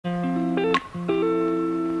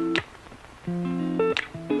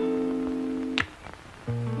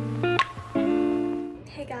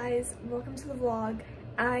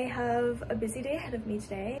have a busy day ahead of me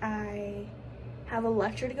today. I have a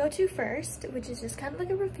lecture to go to first, which is just kind of like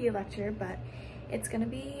a review lecture, but it's gonna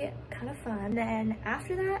be kind of fun. Then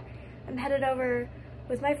after that, I'm headed over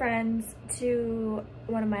with my friends to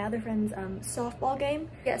one of my other friends' softball game.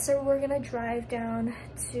 Yeah, so we're gonna drive down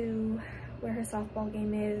to where her softball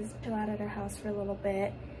game is, chill out at her house for a little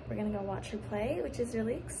bit. We're gonna go watch her play, which is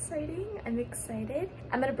really exciting. I'm excited.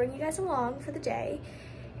 I'm gonna bring you guys along for the day,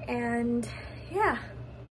 and yeah.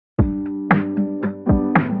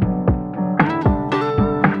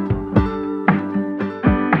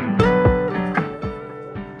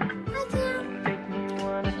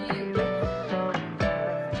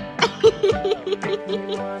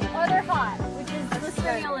 Oh, they're hot, which is the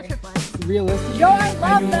spinning on the trip one. Realistic. Yo, I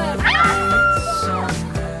love them!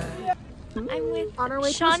 I'm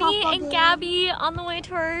with Shawnee and Gabby on the way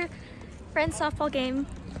to our friend's softball game.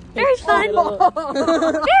 Very fun!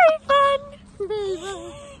 Very fun!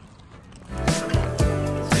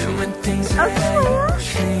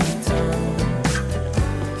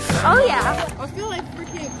 Oh yeah! I feel like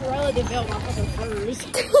freaking Cruella de Vil off of the furs.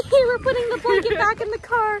 We're putting the blanket back in the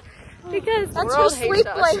car because that's her sleep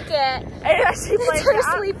blanket. It's her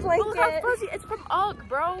sleep blanket. Look how fuzzy. It's from UGG,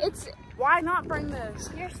 bro. Why not bring this?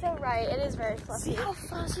 You're so right. It is very fluffy. See how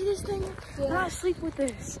fuzzy this thing is? Yeah. Not sleep with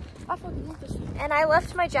this. I fucking love this thing. And I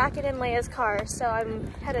left my jacket in Leia's car, so I'm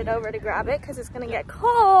headed over to grab it because it's gonna get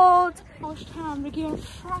cold. Oh, it's time to get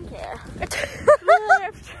funky.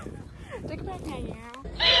 Take it back now.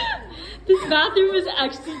 This bathroom is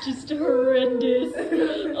actually just horrendous.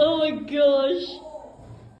 Oh my gosh.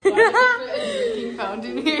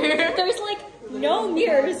 Fountain here. There's like no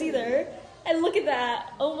mirrors either. And look at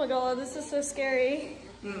that. Oh my god, this is so scary.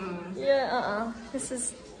 Yeah, This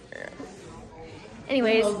is...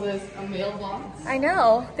 Anyways. Is this a mailbox? I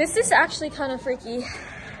know. This is actually kind of freaky.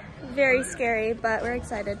 Very scary, but we're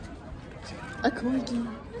excited. A corgi.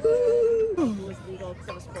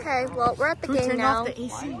 Okay, well, we're at the game now. Off the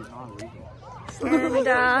AC. And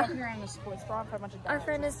our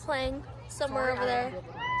friend is playing somewhere over there.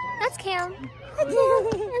 That's Cam. Hi, Cam.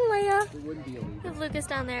 And Leia. It wouldn't be illegal. We have Lucas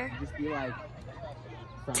down there. Just be like,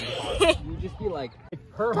 you just be like,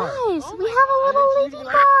 her Guys, heart. we have a little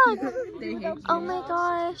ladybug. Oh my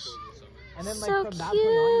gosh. And then, like, So from that point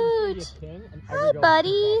on, you just cute. be a king, and Hi, every girl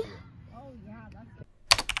buddy. wants to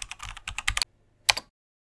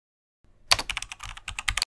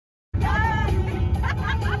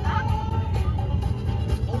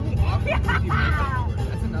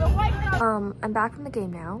I'm back from the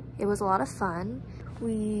game now. It was a lot of fun.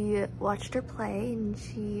 We watched her play and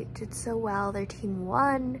she did so well. Their team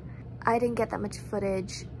won. I didn't get that much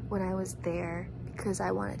footage when I was there because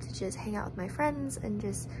I wanted to just hang out with my friends and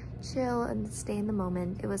just chill and stay in the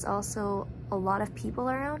moment. It was also a lot of people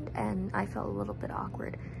around and I felt a little bit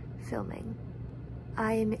awkward filming.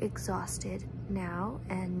 I'm exhausted now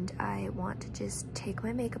and I want to just take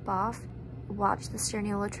my makeup off, watch the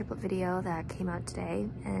Sterniola triplet video that came out today,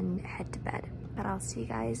 and head to bed. But I'll see you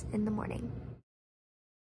guys in the morning.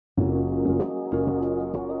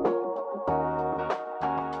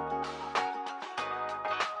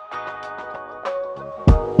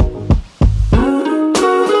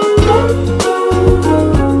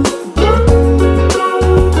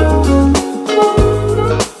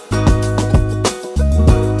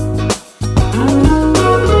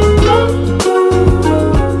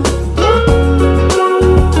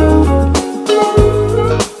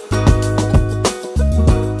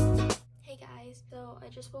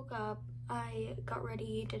 I got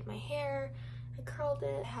ready, did my hair, I curled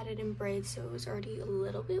it, had it in braids so it was already a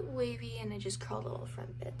little bit wavy, and I just curled all the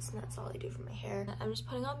front bits, and that's all I do for my hair. I'm just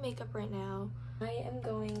putting on makeup right now. I am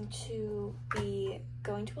going to be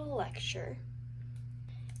going to a lecture,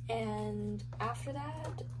 and after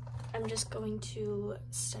that I'm just going to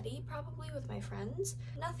study probably with my friends.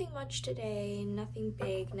 Nothing much today, nothing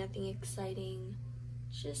big, nothing exciting,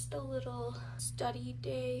 just a little study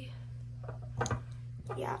day.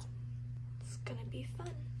 Yeah. It's gonna be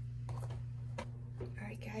fun.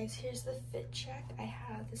 Alright guys, here's the fit check. I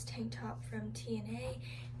have this tank top from TNA,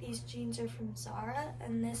 these jeans are from Zara,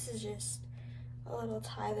 and this is just a little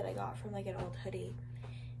tie that I got from like an old hoodie.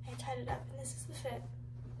 I tied it up and this is the fit.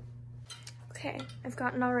 Okay, I've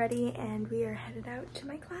gotten all ready and we are headed out to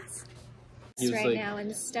my class. Right like, now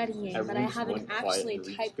I'm studying, but I haven't actually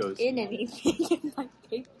typed in anything in my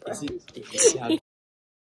paper.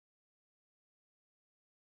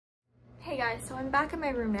 Hey guys, so I'm back in my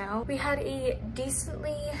room now. We had a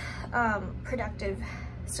decently productive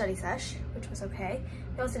study sesh, which was okay.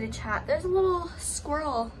 We also did chat. There's a little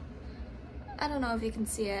squirrel. I don't know if you can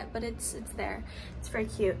see it, but it's there. It's very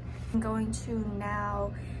cute. I'm going to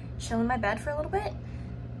now chill in my bed for a little bit,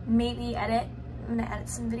 maybe edit. I'm gonna edit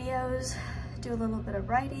some videos, do a little bit of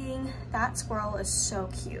writing. That squirrel is so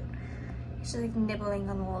cute. She's like nibbling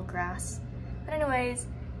on the little grass. But anyways,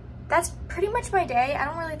 that's pretty much my day. I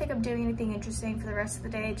don't really think I'm doing anything interesting for the rest of the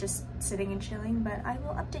day, just sitting and chilling, but I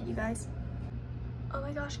will update you guys. Oh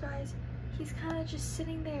my gosh, guys, he's kind of just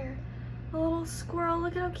sitting there. A little squirrel,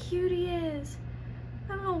 look how cute he is.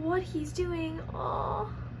 I don't know what he's doing. Oh.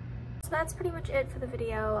 So that's pretty much it for the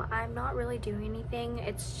video. I'm not really doing anything.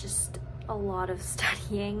 It's just a lot of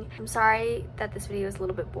studying. I'm sorry that this video is a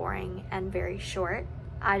little bit boring and very short.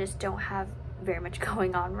 I just don't have very much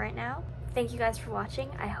going on right now. Thank you guys for watching.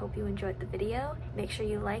 I hope you enjoyed the video. Make sure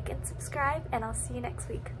you like and subscribe, and I'll see you next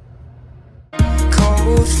week.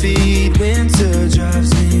 Cold feet, winter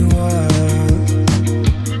drives me wild.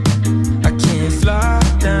 I can't fly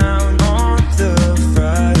down on the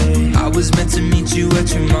Friday. I was meant to meet you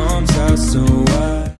at your mom's house, so why?